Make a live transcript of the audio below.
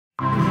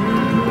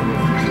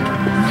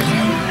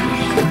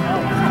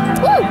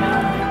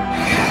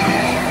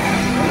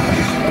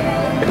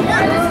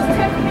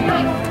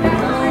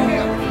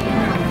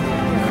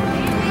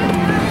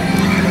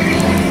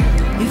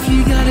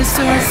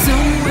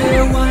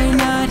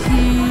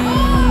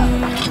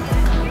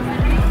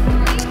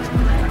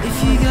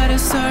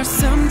start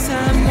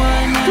sometime,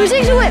 why not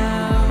 360 whip.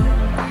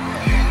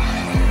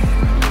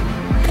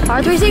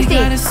 Hard 360. We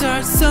gotta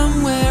start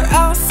somewhere,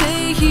 I'll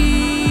say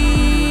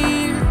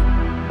here.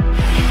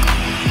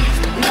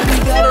 If we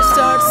gotta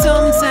start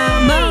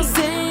sometime, I'll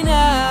say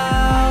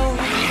now.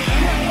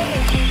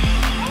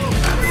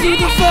 Through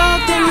the fog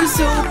there is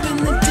hope in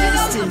the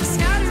distance.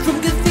 From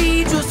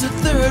cathedrals to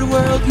third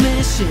world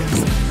missions,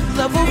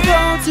 love will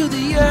fall to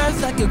the earth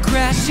like a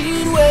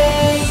crashing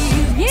wave.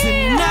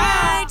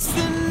 Tonight's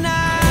the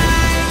night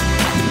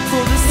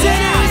for the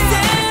sinners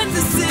and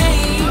the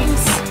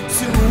saints.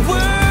 Two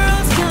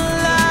worlds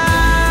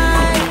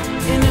collide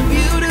in a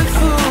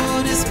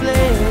beautiful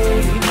display.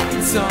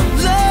 It's all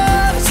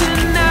love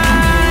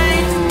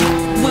tonight.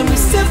 When we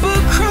step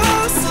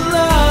across the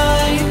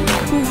line,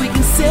 we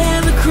can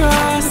sail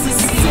across the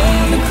sea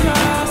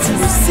to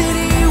a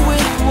city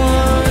with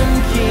one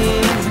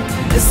king,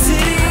 a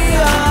city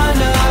on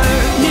our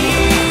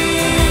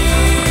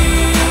knees,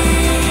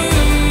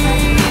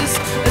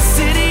 a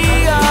city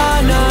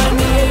on our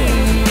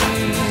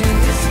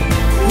knees.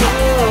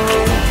 Whoa.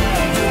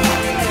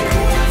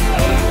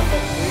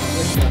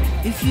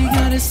 If you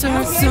gotta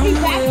start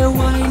somewhere,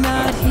 why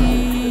not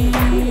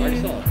here?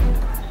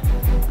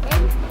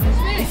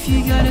 If you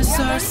gotta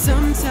start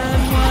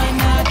sometime, why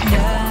not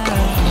now?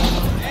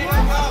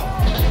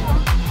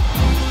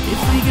 If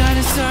we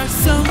gotta start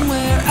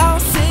somewhere, I'll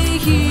say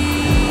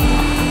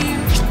here.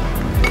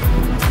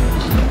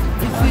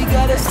 If we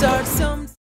gotta start somewhere.